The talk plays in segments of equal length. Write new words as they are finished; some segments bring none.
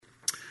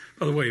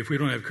By the way, if we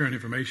don't have current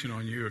information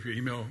on you, if your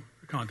email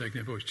contact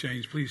info has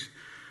changed, please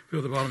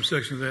fill the bottom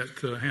section of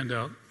that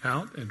handout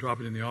out and drop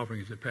it in the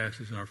offering as it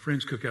passes. And our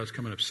Friends Cookout is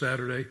coming up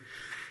Saturday.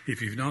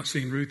 If you've not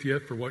seen Ruth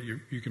yet for what you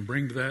can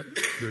bring to that,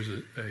 there's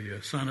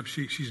a sign-up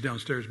sheet. She's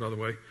downstairs, by the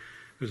way.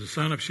 There's a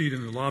sign-up sheet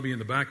in the lobby in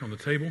the back on the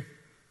table,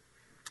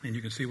 and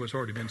you can see what's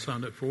already been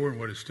signed up for and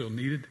what is still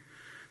needed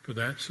for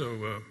that.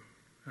 So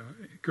I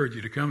encourage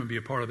you to come and be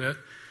a part of that.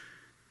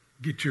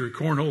 Get your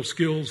cornhole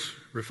skills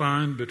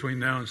refined between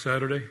now and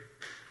Saturday,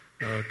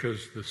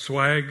 because the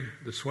swag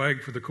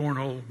for the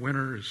cornhole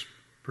winner is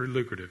pretty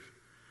lucrative.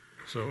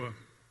 So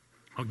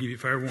I'll give you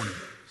fair warning.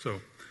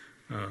 So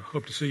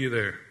hope to see you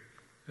there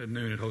at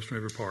noon at Holston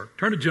River Park.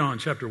 Turn to John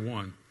chapter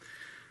 1.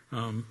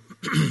 When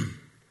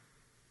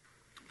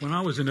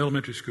I was in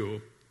elementary school,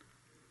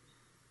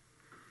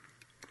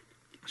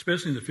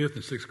 especially in the 5th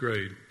and 6th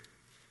grade,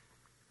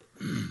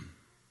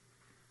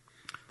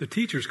 the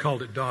teachers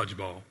called it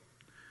dodgeball,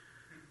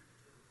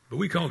 but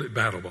we called it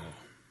battle ball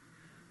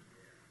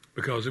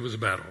because it was a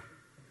battle,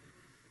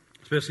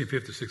 especially in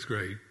 5th to 6th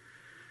grade.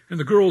 And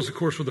the girls, of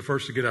course, were the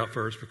first to get out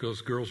first because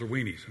girls are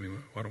weenies. I mean,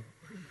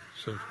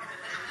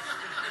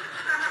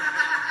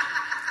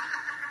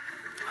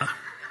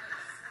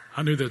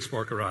 I knew that'd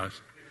spark her eyes.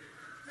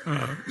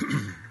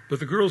 But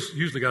the girls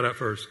usually got out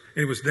first.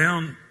 And it was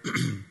down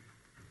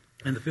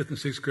in the 5th and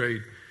 6th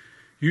grade,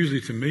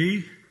 usually to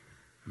me,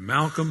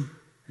 Malcolm,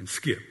 and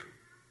Skip,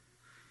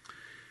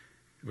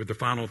 with the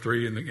final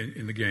three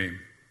in the game.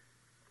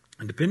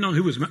 And depending on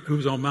who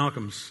was on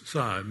Malcolm's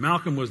side,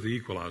 Malcolm was the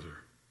equalizer.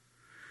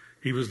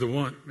 He was the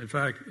one. In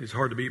fact, it's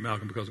hard to beat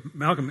Malcolm because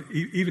Malcolm,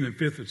 even in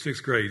 5th and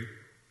 6th grade,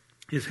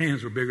 his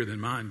hands were bigger than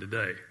mine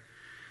today.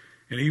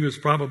 And he was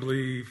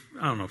probably,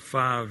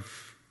 5'6"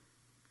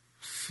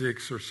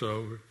 or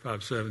so,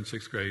 5'7",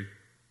 6th grade.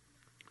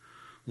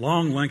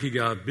 Long, lanky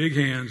guy, big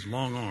hands,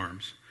 long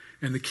arms.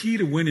 And the key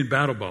to winning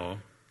battle ball,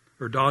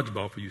 or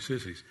dodgeball for you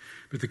sissies,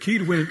 but the key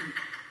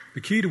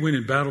to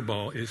winning battle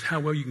ball is how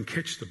well you can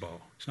catch the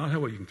ball. It's not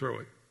how well you can throw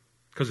it.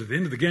 Because at the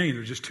end of the game,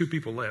 there's just two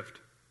people left.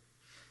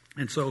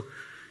 And so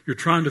you're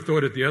trying to throw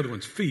it at the other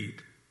one's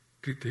feet,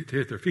 to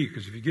hit their feet,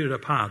 because if you get it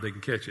up high, they can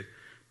catch it.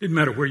 Didn't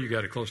matter where you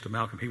got it close to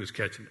Malcolm, he was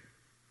catching it.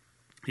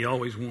 He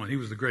always won. He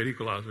was the great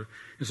equalizer.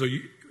 And so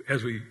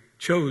as we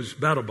chose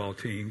battle ball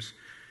teams,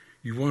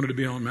 you wanted to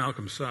be on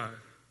Malcolm's side.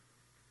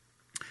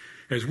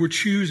 As we're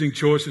choosing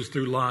choices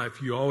through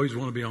life, you always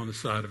want to be on the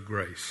side of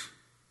grace.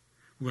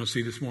 We're going to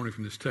see this morning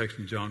from this text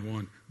in John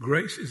 1.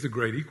 Grace is the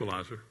great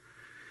equalizer.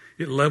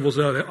 It levels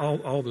out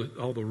all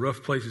the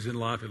rough places in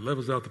life. It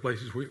levels out the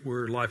places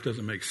where life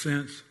doesn't make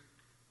sense,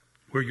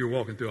 where you're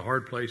walking through a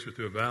hard place or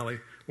through a valley,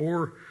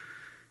 or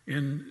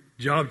in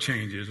job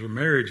changes or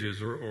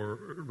marriages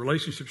or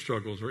relationship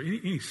struggles or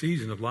any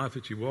season of life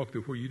that you walk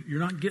through where you're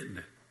not getting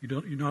it.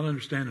 You're not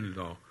understanding it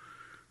all.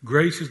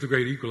 Grace is the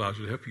great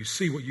equalizer to help you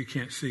see what you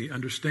can't see,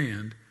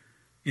 understand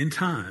in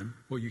time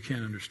what you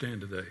can't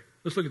understand today.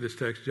 Let's look at this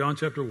text, John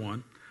chapter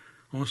 1.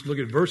 I want us to look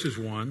at verse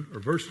 1,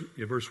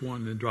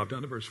 and then drop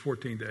down to verse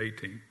 14 to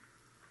 18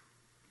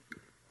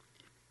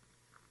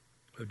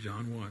 of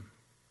John 1.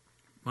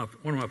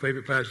 One of my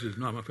favorite passages,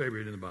 not my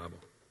favorite in the Bible.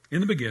 In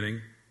the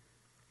beginning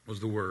was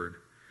the Word.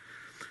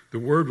 The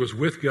Word was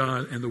with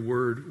God, and the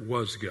Word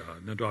was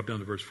God. Now drop down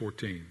to verse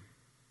 14.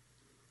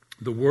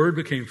 The Word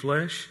became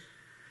flesh,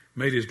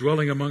 made his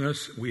dwelling among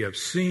us. We have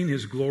seen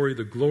his glory,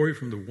 the glory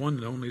from the one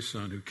and only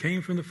Son, who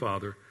came from the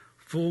Father,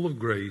 full of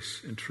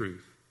grace and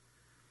truth.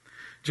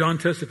 John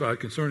testified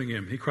concerning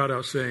him. He cried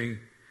out, saying,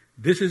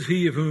 This is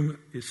he of whom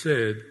it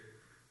said,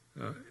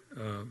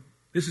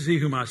 this is he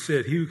whom I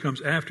said, he who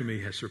comes after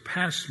me has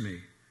surpassed me,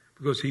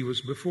 because he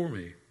was before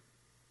me.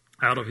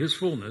 Out of his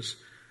fullness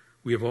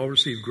we have all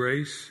received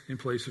grace in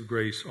place of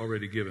grace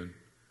already given.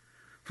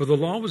 For the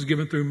law was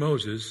given through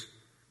Moses,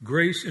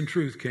 grace and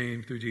truth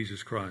came through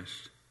Jesus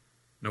Christ.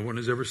 No one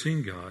has ever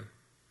seen God,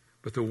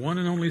 but the one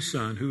and only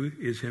Son, who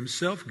is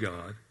himself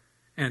God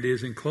and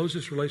is in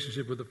closest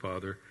relationship with the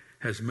Father,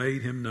 has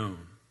made him known.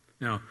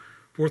 Now,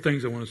 4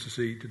 things I want us to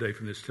see today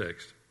from this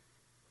text.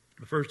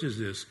 The first is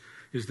this,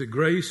 is that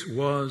grace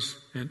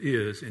was and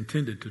is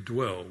intended to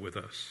dwell with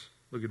us.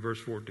 Look at verse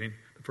 14,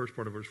 the first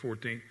part of verse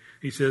 14.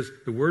 He says,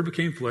 the Word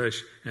became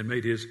flesh and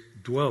made his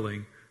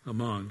dwelling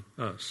among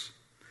us.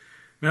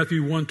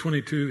 Matthew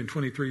 1:22 and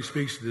 23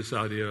 speaks to this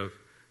idea of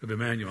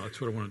Emmanuel.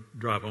 That's what I want to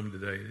drive home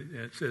today.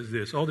 It says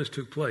this, all this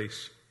took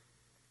place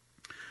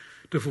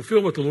to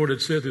fulfill what the Lord had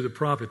said through the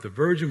prophet, the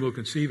virgin will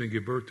conceive and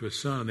give birth to a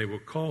son, and they will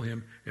call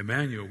him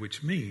Emmanuel,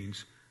 which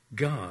means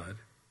God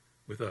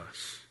with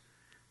us,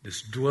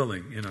 this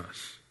dwelling in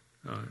us.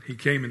 He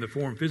came in the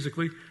form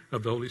physically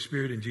of the Holy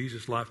Spirit in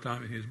Jesus'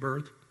 lifetime and his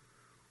birth,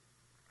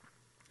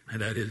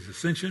 and at his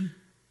ascension,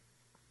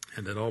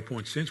 and at all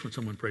points since when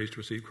someone prays to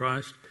receive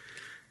Christ,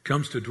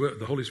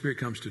 the Holy Spirit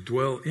comes to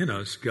dwell in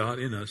us, God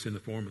in us, in the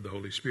form of the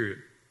Holy Spirit.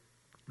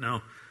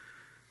 Now,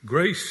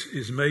 grace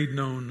is made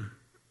known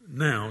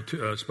now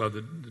to us by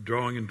the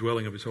drawing and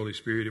dwelling of his Holy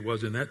Spirit. It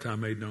was in that time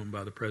made known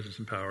by the presence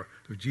and power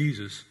of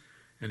Jesus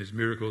and his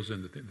miracles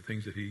and the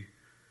things that he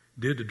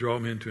did to draw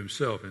men to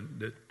himself, and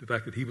that the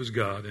fact that he was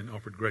God and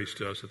offered grace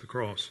to us at the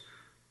cross.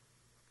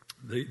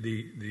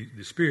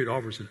 The Spirit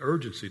offers an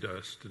urgency to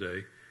us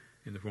today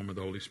in the form of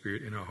the Holy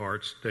Spirit in our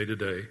hearts day to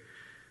day.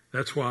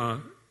 That's why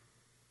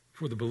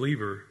for the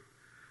believer,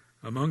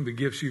 among the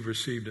gifts you've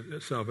received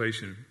at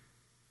salvation,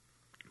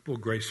 well,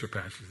 grace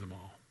surpasses them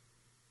all.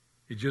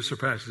 It just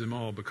surpasses them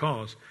all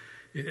because,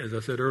 as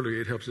I said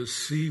earlier, it helps us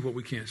see what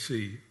we can't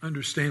see,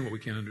 understand what we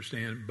can't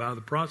understand by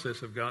the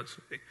process of God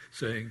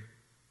saying,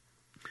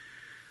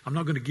 I'm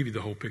not going to give you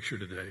the whole picture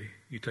today.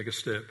 You take a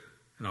step,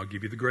 and I'll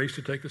give you the grace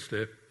to take the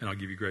step, and I'll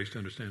give you grace to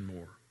understand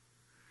more.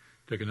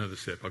 Take another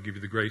step. I'll give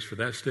you the grace for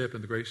that step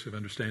and the grace of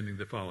understanding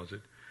that follows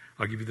it.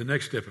 I'll give you the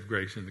next step of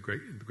grace and the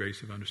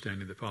grace of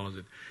understanding that follows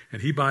it.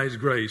 And he, by his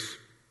grace,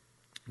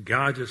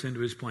 guides us into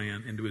his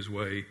plan, into his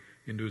way,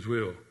 into his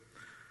will.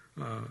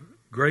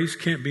 Grace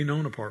can't be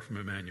known apart from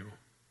Emmanuel.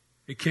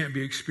 It can't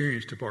be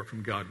experienced apart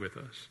from God with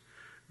us.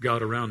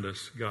 God around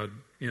us, God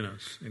in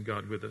us, and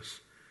God with us.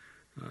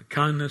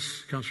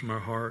 Kindness comes from our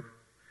heart.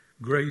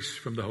 Grace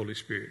from the Holy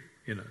Spirit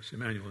in us,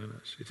 Emmanuel in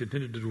us. It's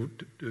intended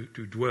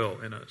to dwell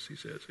in us, he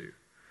says here.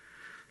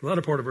 The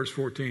latter part of verse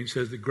 14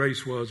 says that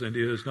grace was and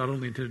is not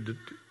only intended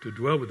to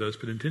dwell with us,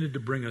 but intended to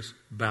bring us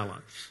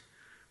balance.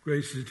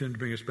 Grace is intended to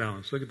bring us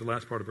balance. Look at the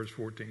last part of verse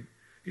 14.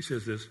 He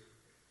says this,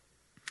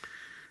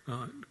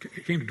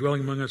 came to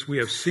dwelling among us. We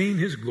have seen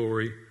his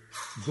glory,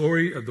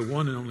 glory of the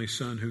one and only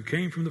Son who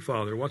came from the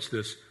Father. Watch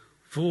this,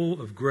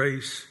 full of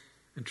grace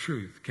and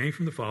truth. Came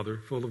from the Father,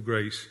 full of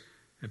grace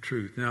and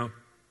truth. Now,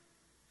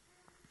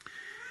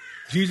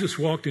 Jesus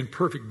walked in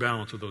perfect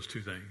balance of those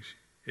two things.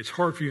 It's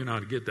hard for you and I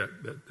to get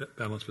that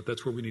balance, but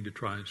that's where we need to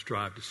try and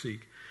strive to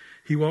seek.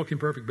 He walked in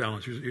perfect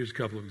balance. Here's a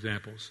couple of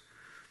examples.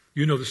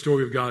 You know the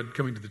story of God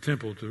coming to the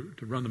temple to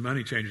run the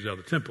money changers out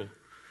of the temple.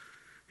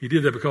 He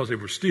did that because they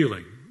were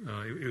stealing.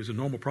 It was a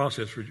normal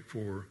process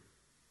for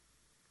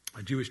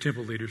Jewish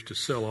temple leaders to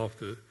sell off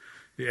the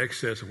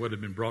excess of what had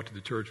been brought to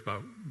the church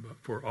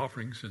for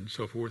offerings and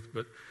so forth.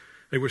 But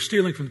they were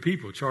stealing from the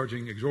people,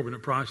 charging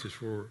exorbitant prices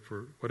for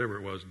whatever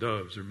it was,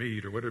 doves or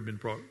meat or whatever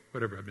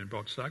had been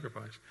brought to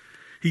sacrifice.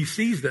 He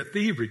sees that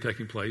thievery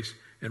taking place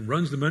and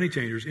runs the money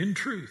changers in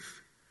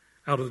truth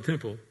out of the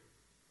temple,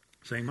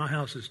 saying, my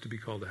house is to be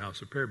called the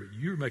house of prayer, but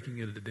you're making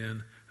it a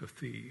den of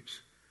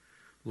thieves.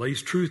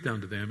 Lays truth down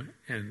to them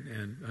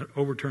and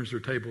overturns their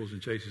tables and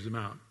chases them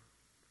out.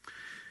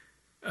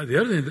 The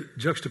other thing that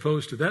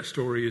juxtaposed to that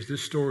story is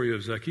this story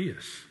of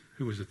Zacchaeus,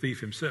 who was a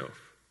thief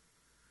himself,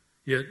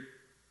 yet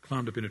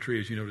climbed up in a tree,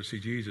 as you know, to see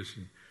Jesus.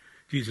 And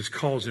Jesus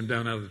calls him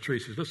down out of the tree,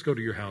 says, let's go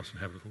to your house and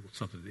have a little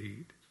something to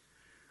eat.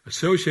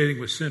 Associating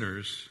with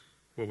sinners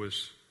what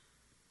was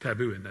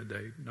taboo in that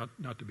day,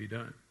 not to be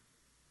done.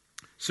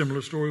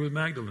 Similar story with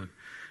Magdalene.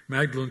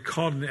 Magdalene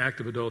caught in the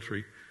act of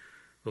adultery.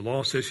 The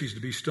law says she's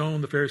to be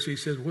stoned. The Pharisee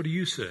says, what do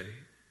you say?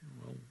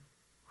 Well,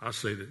 I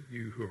say that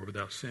you who are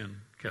without sin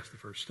cast the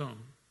first stone.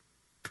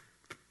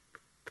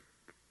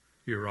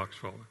 Your rock's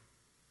fallen.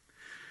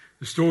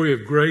 The story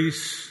of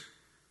grace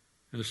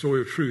and the story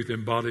of truth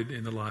embodied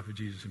in the life of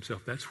Jesus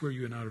himself. That's where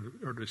you and I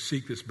are to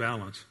seek this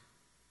balance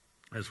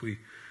as we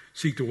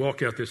seek to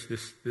walk out this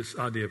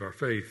idea of our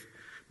faith.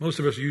 Most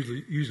of us are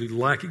usually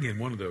lacking in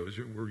one of those.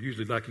 We're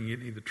usually lacking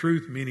in either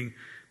truth, meaning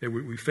that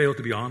we fail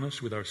to be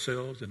honest with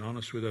ourselves and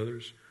honest with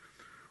others,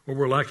 or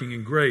we're lacking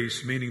in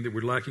grace, meaning that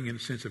we're lacking in a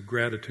sense of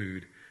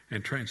gratitude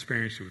and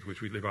transparency with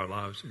which we live our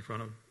lives in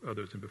front of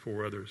others and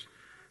before others.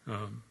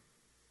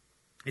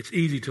 It's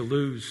easy to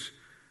lose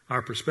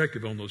our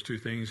perspective on those two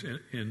things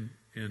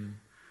in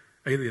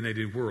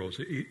alienated worlds.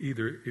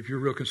 Either if you're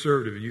real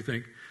conservative and you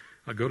think,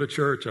 I go to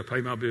church, I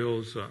pay my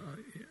bills,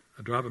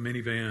 I drive a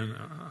minivan,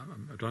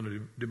 I'm trying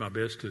to do my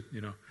best to,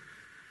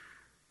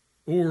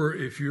 or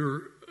if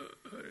you're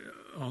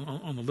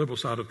on the liberal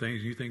side of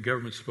things, you think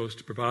government's supposed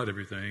to provide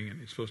everything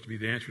and it's supposed to be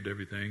the answer to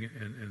everything,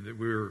 and that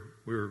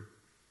we're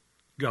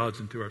gods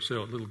unto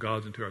ourselves, little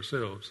gods unto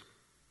ourselves.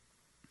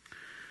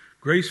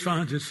 Grace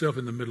finds itself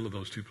in the middle of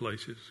those two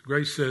places.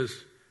 Grace says,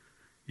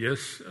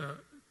 yes,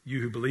 you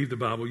who believe the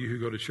Bible, you who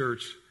go to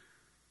church,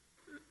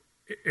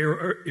 if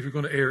you're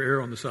going to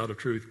err on the side of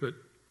truth, but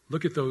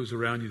look at those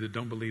around you that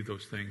don't believe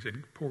those things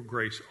and pour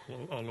grace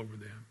all over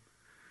them.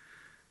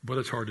 But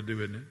it's hard to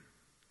do, isn't it?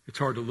 It's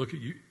hard to look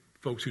at you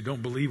folks who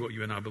don't believe what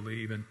you and I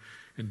believe and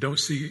don't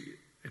see,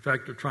 in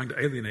fact, they're trying to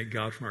alienate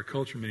God from our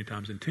culture many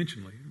times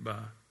intentionally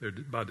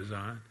by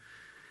design,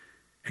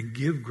 and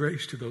give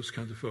grace to those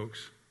kinds of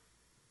folks.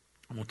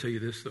 I'm going to tell you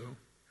this, though.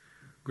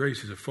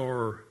 Grace is a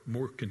far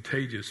more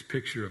contagious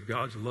picture of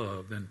God's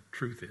love than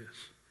truth is.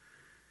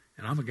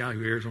 And I'm a guy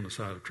who errs on the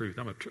side of truth.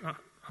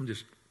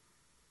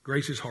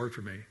 Grace is hard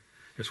for me.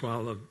 That's why I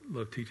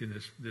love teaching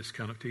this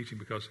kind of teaching,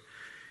 because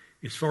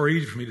it's far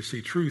easier for me to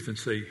see truth and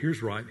say,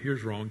 here's right,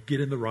 here's wrong,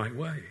 get in the right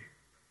way.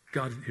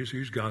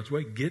 Here's God's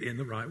way, get in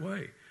the right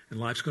way. And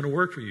life's going to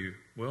work for you.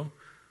 Well,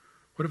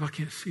 what if I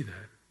can't see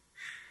that?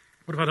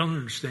 What if I don't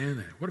understand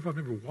that? What if I've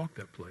never walked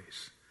that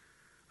place?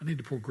 I need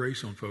to pour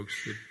grace on folks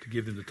to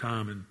give them the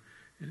time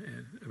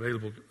and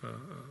available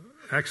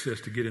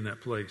access to get in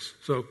that place.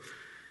 So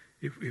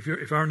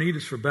If our need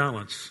is for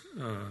balance,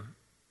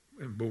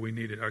 but we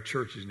need it, our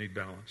churches need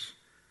balance.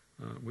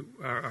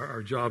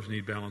 Our jobs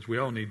need balance. We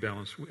all need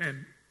balance.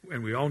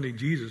 And we all need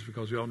Jesus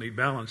because we all need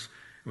balance.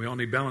 And we all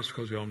need balance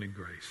because we all need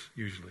grace,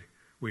 usually.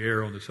 We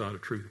err on the side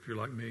of truth, if you're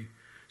like me.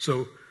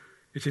 So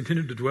it's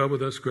intended to dwell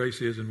with us.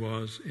 Grace is and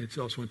was. And it's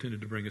also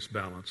intended to bring us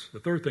balance. The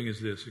third thing is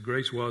this.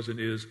 Grace was and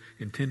is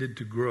intended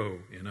to grow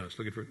in us.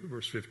 Look at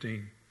verse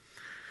 15.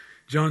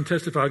 John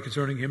testified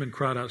concerning him and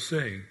cried out,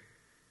 saying,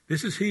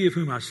 "This is he of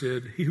whom I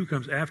said, he who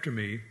comes after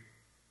me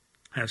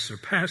has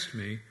surpassed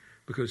me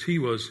because he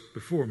was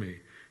before me.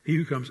 He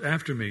who comes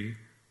after me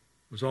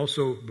was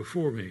also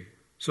before me."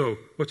 So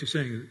what he's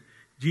saying is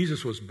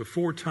Jesus was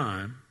before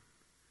time,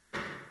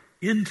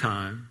 in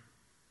time,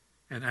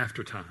 and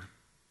after time.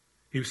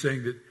 He was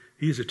saying that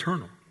he is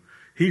eternal.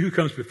 He who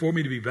comes before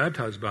me to be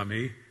baptized by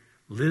me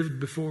lived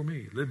before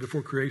me, lived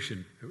before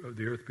creation of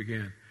the earth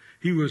began.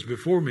 He who was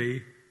before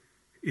me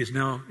is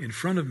now in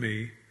front of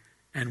me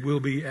and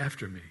will be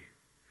after me.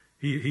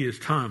 He is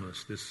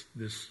timeless, this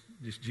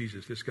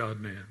Jesus, this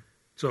God-man.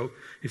 So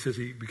he says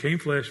he became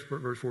flesh,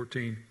 verse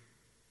 14,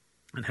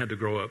 and had to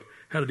grow up.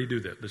 How did he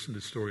do that? Listen to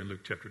the story in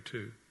Luke chapter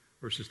 2,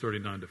 verses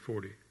 39 to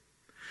 40.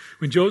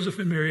 When Joseph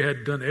and Mary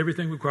had done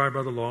everything required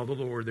by the law of the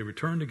Lord, they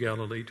returned to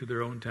Galilee to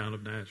their own town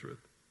of Nazareth.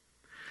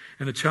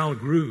 And the child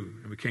grew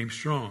and became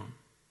strong.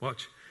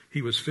 Watch.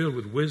 He was filled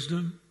with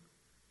wisdom,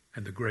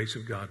 and the grace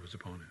of God was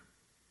upon him.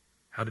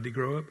 How did he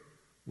grow up?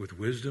 With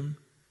wisdom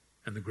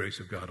and the grace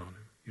of God on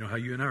him. You know how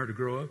you and I are to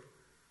grow up?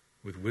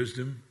 With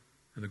wisdom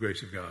and the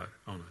grace of God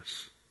on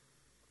us.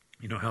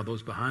 You know how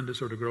those behind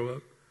us are to grow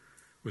up?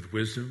 With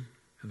wisdom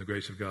and the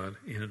grace of God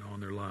in and on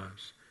their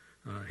lives.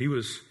 He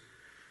was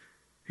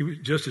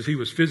just as he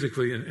was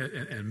physically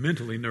and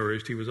mentally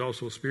nourished, he was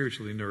also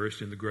spiritually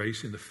nourished in the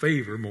grace, in the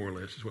favor, more or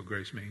less, is what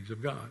grace means,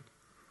 of God.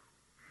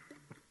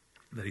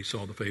 That he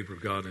saw the favor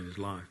of God in his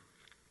life.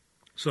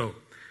 So,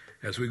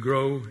 as we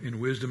grow in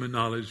wisdom and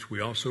knowledge, we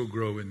also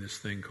grow in this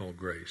thing called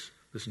grace.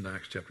 Listen to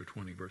Acts chapter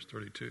 20, verse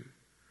 32.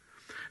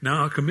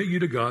 "Now I commit you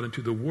to God and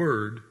to the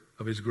word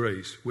of his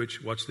grace,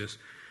 which," watch this,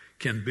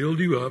 "can build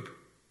you up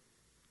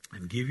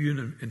and give you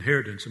an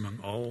inheritance among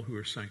all who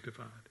are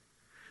sanctified."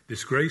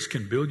 This grace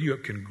can build you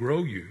up, can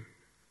grow you,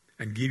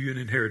 and give you an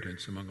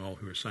inheritance among all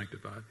who are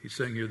sanctified. He's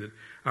saying here that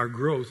our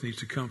growth needs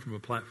to come from a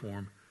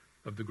platform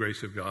of the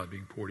grace of God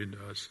being poured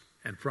into us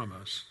and from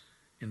us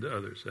into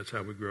others. That's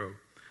how we grow.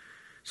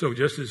 So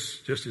just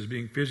as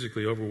being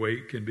physically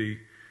overweight can be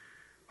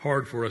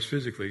hard for us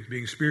physically,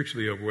 being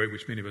spiritually overweight,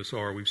 which many of us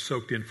are, we've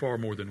soaked in far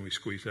more than we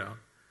squeeze out.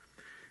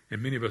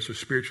 And many of us are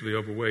spiritually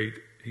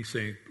overweight. He's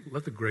saying,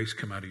 let the grace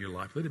come out of your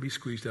life. Let it be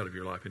squeezed out of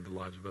your life into the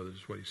lives of others,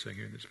 is what he's saying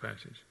here in this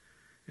passage.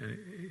 And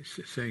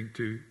he's saying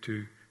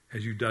to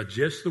as you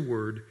digest the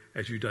word,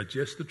 as you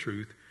digest the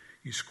truth,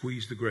 you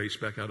squeeze the grace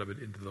back out of it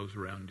into those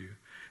around you.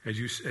 As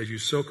you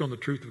soak on the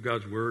truth of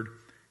God's word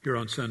here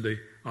on Sunday,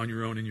 on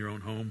your own, in your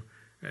own home,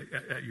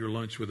 at your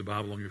lunch with the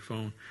Bible on your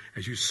phone,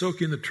 as you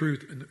soak in the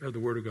truth of the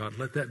word of God,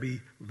 let that be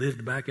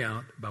lived back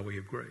out by way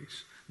of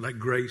grace. Let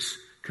grace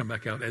come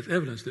back out as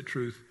evidence that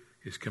truth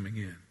is coming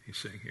in, he's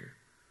saying here.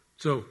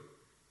 So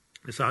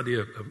this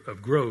idea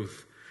of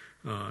growth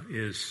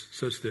is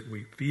such that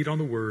we feed on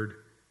the word,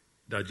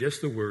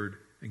 digest the word,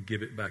 and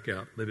give it back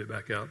out, live it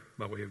back out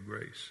by way of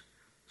grace.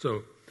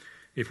 So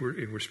if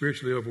we're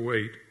spiritually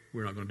overweight,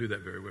 we're not going to do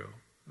that very well.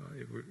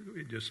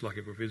 Just like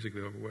if we're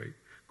physically overweight.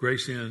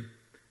 Grace in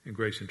and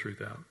grace and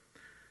truth out.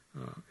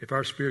 If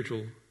our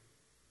spiritual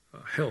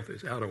health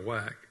is out of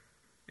whack,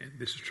 and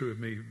this is true of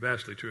me,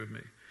 vastly true of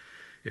me,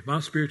 if my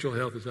spiritual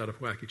health is out of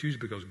whack, it's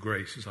usually because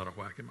grace is out of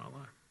whack in my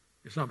life.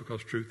 It's not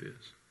because truth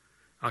is.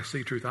 I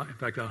see truth. In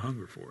fact, I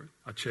hunger for it.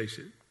 I chase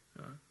it.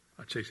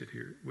 I chase it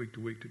here week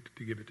to week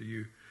to give it to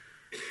you.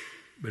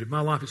 But if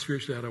my life is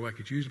spiritually out of whack,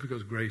 it's usually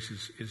because grace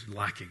is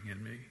lacking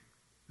in me,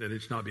 that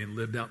it's not being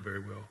lived out very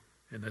well.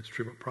 And that's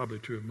true, probably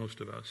true of most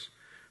of us.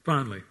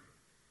 Finally,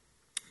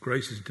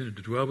 grace is intended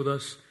to dwell with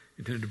us,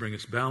 intended to bring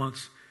us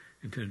balance,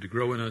 intended to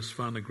grow in us.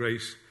 Finally,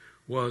 grace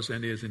was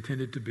and is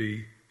intended to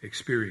be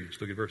experienced.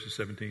 Look at verses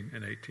 17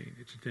 and 18.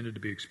 It's intended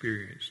to be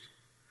experienced.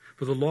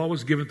 For the law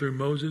was given through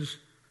Moses,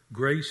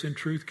 grace and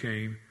truth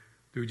came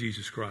through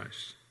Jesus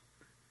Christ.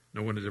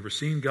 No one has ever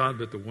seen God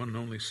but the one and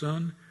only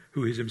Son,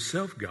 who is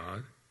himself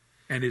God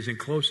and is in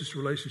closest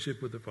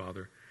relationship with the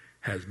Father,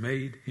 has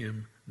made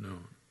him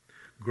known.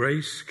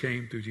 Grace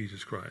came through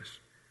Jesus Christ.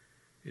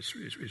 It's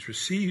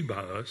received by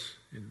us,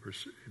 in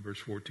verse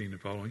 14 and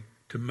following,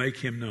 to make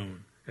him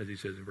known, as he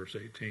says in verse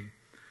 18.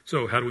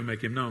 So how do we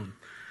make him known?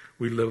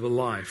 We live a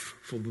life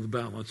full of the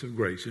balance of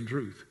grace and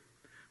truth.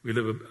 We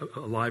live a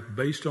life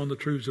based on the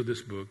truths of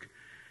this book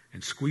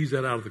and squeeze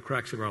that out of the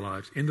cracks of our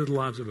lives into the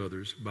lives of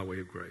others by way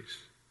of grace.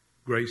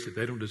 Grace that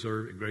they don't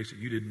deserve and grace that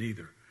you didn't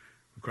either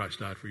when Christ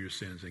died for your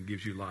sins and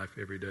gives you life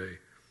every day.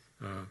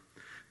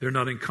 They're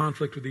not in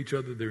conflict with each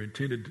other. They're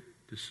intended,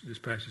 this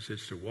passage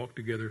says, to walk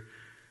together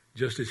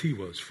just as he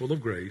was, full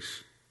of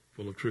grace,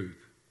 full of truth.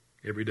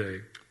 Every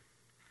day,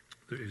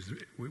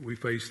 we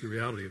face the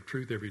reality of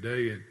truth every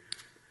day,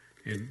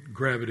 and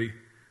gravity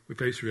We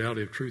face the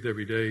reality of truth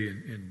every day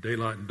in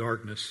daylight and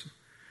darkness,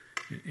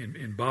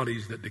 in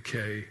bodies that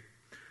decay.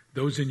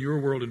 Those in your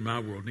world and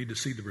my world need to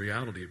see the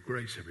reality of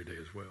grace every day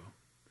as well.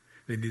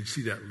 They need to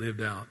see that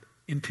lived out,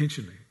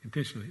 intentionally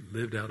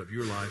lived out of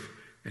your life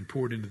and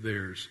poured into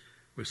theirs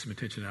with some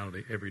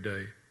intentionality every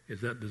day.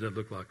 Does that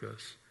look like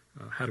us?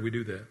 How do we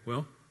do that?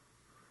 Well,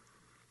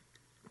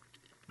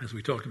 as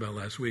we talked about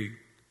last week,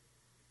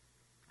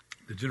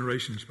 the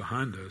generations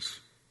behind us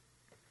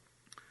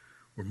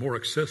were more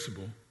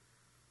accessible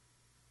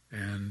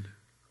and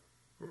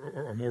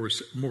or more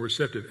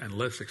receptive and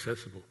less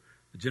accessible.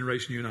 The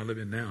generation you and I live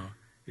in now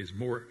is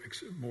more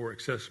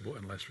accessible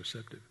and less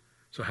receptive.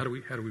 So how do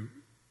we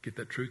get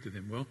that truth to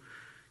them? Well,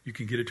 you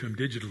can get it to them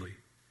digitally.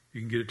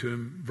 You can get it to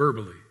them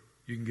verbally.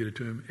 You can get it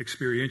to them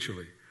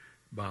experientially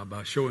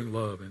by showing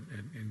love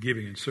and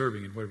giving and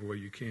serving in whatever way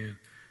you can,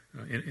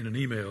 in an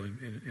email,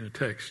 in a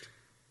text.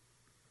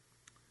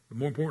 But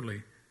more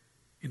importantly,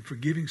 in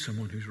forgiving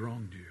someone who's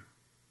wronged you.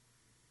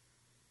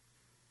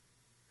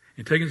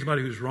 In taking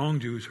somebody who's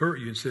wronged you, who's hurt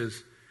you, and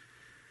says,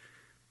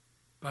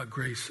 by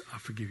grace, I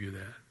forgive you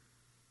that.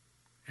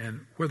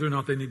 And whether or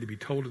not they need to be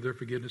told of their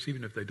forgiveness,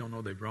 even if they don't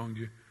know they've wronged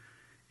you,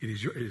 it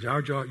is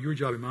our job, your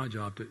job and my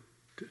job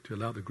to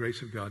allow the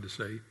grace of God to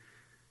say,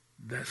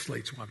 that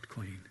slate's wiped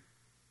clean.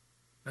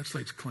 That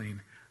slate's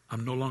clean.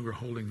 I'm no longer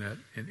holding that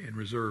in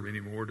reserve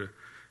anymore to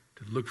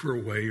look for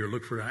a way or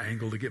look for an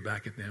angle to get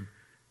back at them.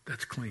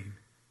 That's clean.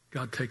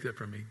 God, take that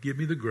from me. Give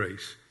me the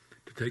grace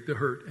to take the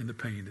hurt and the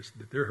pain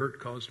that their hurt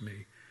caused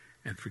me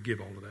and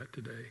forgive all of that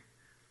today.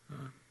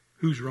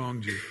 Who's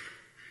wronged you?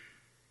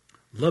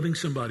 Loving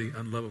somebody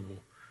unlovable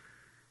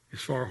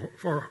is far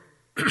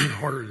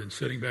harder than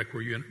sitting back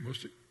where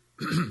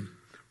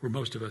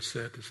most of us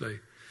sat to say,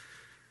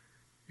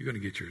 you're going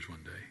to get yours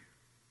one day.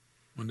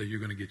 One day you're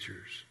going to get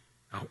yours.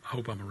 I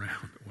hope I'm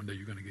around, but one day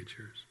you're going to get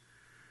yours.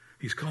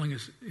 He's calling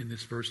us in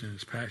this verse, in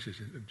this passage,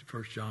 in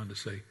 1 John, to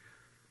say,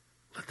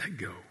 let that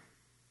go.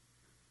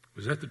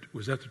 Was that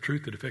the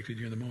truth that affected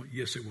you in the moment?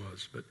 Yes, it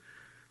was. But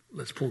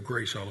let's pour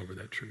grace all over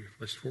that truth.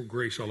 Let's pour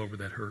grace all over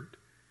that hurt.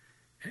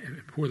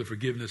 And pour the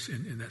forgiveness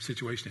in that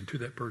situation into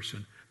that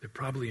person that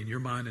probably in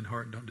your mind and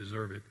heart don't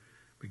deserve it,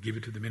 but give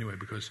it to them anyway,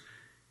 because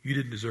you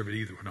didn't deserve it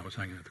either when I was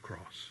hanging at the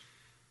cross.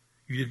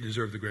 You didn't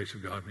deserve the grace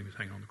of God when he was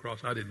hanging on the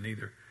cross. I didn't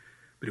either.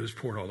 But it was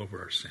poured all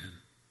over our sin.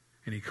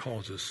 And he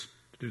calls us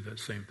to do that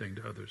same thing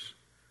to others.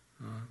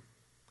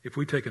 If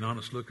we take an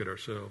honest look at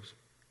ourselves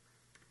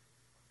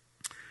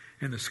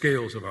and the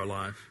scales of our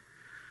life,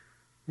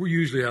 we're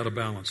usually out of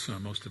balance.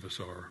 Most of us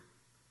are.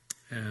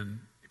 And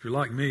if you're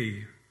like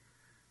me,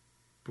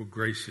 well,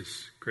 grace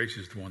is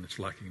the one that's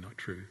lacking, not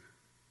truth.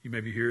 You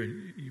may be here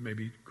and you may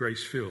be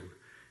grace-filled,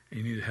 and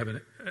you need to have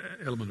an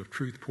element of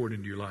truth poured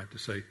into your life to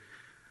say,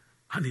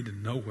 I need to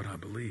know what I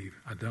believe.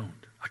 I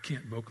don't. I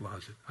can't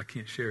vocalize it. I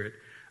can't share it.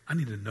 I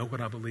need to know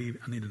what I believe.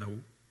 I need to know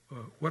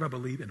what I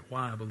believe and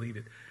why I believe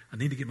it. I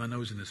need to get my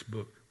nose in this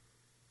book.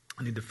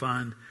 I need to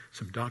find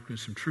some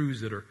doctrines, some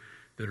truths that are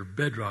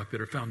bedrock,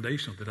 that are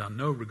foundational, that I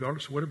know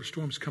regardless of whatever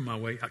storms come my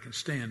way, I can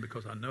stand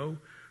because I know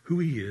who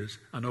he is.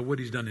 I know what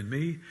he's done in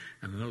me,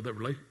 and I know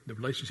that the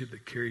relationship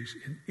that carries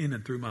in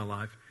and through my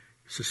life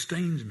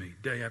sustains me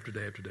day after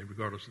day after day,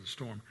 regardless of the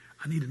storm.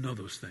 I need to know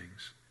those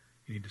things.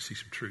 You need to see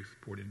some truth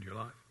poured into your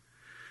life.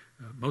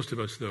 Most of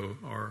us, though,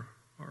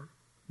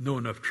 know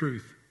enough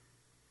truth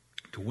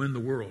to win the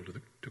world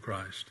to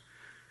Christ,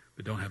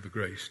 but don't have the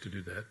grace to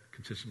do that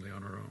consistently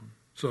on our own.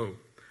 So,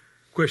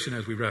 question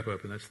as we wrap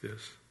up, and that's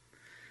this.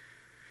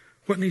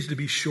 What needs to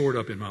be shored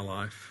up in my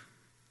life?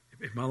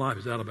 If my life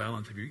is out of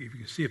balance, if you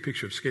can see a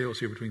picture of scales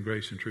here between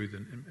grace and truth,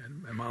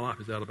 and my life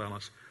is out of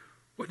balance,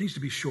 what needs to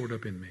be shored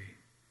up in me?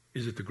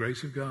 Is it the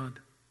grace of God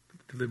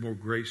to live more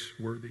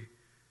grace-worthy?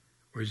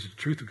 Or is it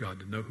the truth of God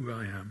to know who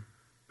I am,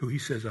 who he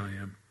says I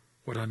am,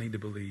 what I need to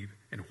believe,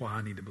 and why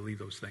I need to believe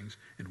those things,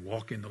 and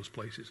walk in those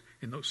places,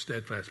 in those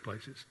steadfast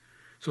places,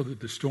 so that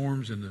the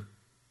storms and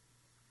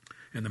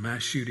the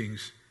mass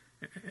shootings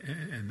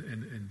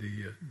and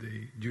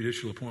the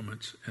judicial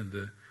appointments and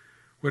the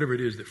whatever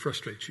it is that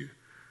frustrates you,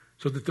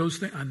 so that those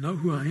things, I know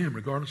who I am,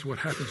 regardless of what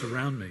happens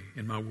around me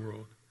in my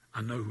world.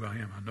 I know who I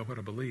am. I know what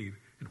I believe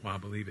and why I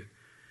believe it.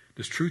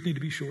 Does truth need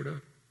to be shored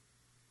up,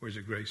 or is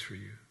it grace for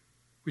you?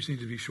 Which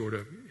needs to be shored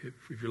up?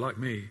 If you're like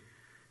me,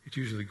 it's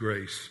usually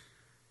grace.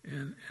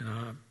 And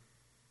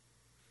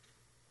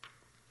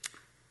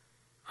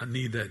I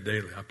need that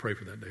daily. I pray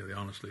for that daily,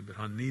 honestly, but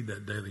I need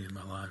that daily in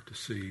my life to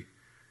see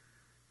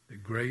the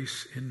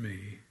grace in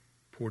me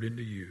poured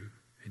into you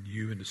and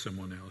you into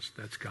someone else.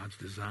 That's God's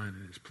design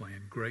and his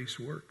plan. Grace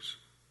works.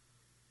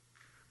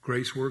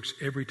 Grace works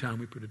every time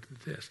we put it to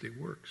the test. It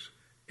works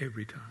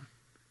every time.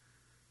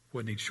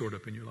 What needs shored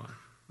up in your life?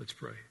 Let's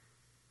pray.